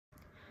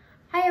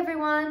Hi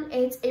everyone,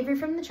 it's Avery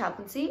from the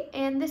Chaplaincy,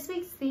 and this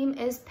week's theme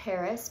is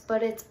Paris,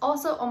 but it's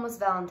also almost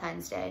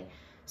Valentine's Day.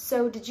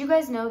 So did you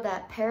guys know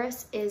that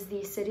Paris is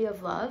the city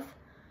of love?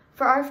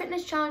 For our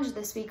fitness challenge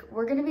this week,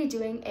 we're going to be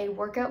doing a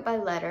workout by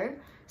letter.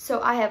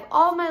 So I have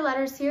all my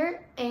letters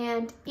here,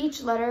 and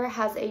each letter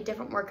has a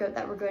different workout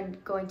that we're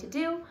going to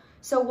do.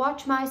 So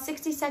watch my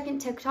 60-second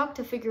TikTok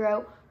to figure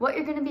out what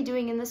you're going to be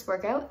doing in this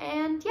workout,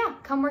 and yeah,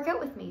 come work out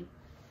with me.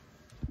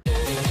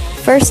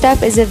 First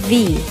up is a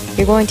V.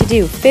 You're going to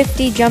do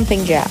 50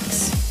 jumping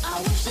jacks.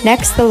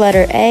 Next, the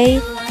letter A,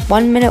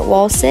 1 minute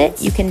wall sit.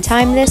 You can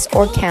time this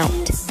or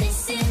count.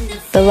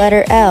 The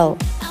letter L,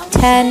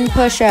 10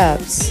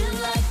 push-ups.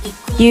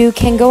 You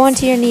can go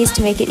onto your knees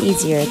to make it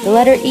easier. The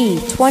letter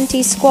E,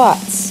 20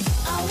 squats.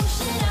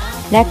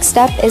 Next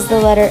up is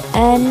the letter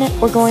N.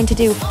 We're going to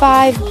do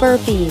 5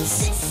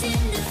 burpees.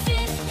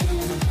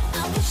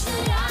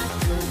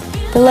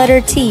 The letter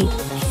T,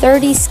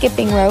 30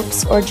 skipping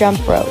ropes or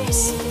jump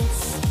ropes.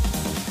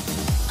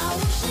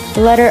 The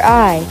letter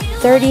I,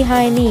 30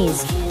 high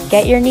knees.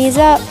 Get your knees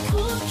up.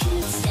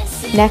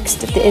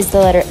 Next is the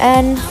letter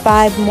N,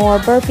 5 more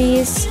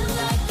burpees.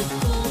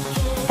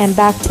 And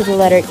back to the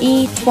letter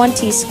E,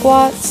 20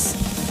 squats.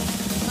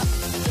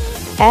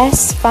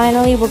 S,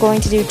 finally, we're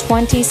going to do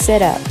 20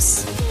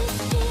 sit-ups.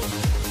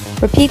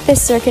 Repeat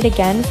this circuit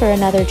again for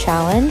another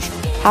challenge.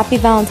 Happy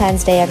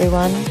Valentine's Day,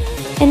 everyone.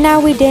 And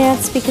now we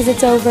dance because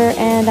it's over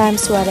and I'm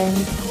sweating.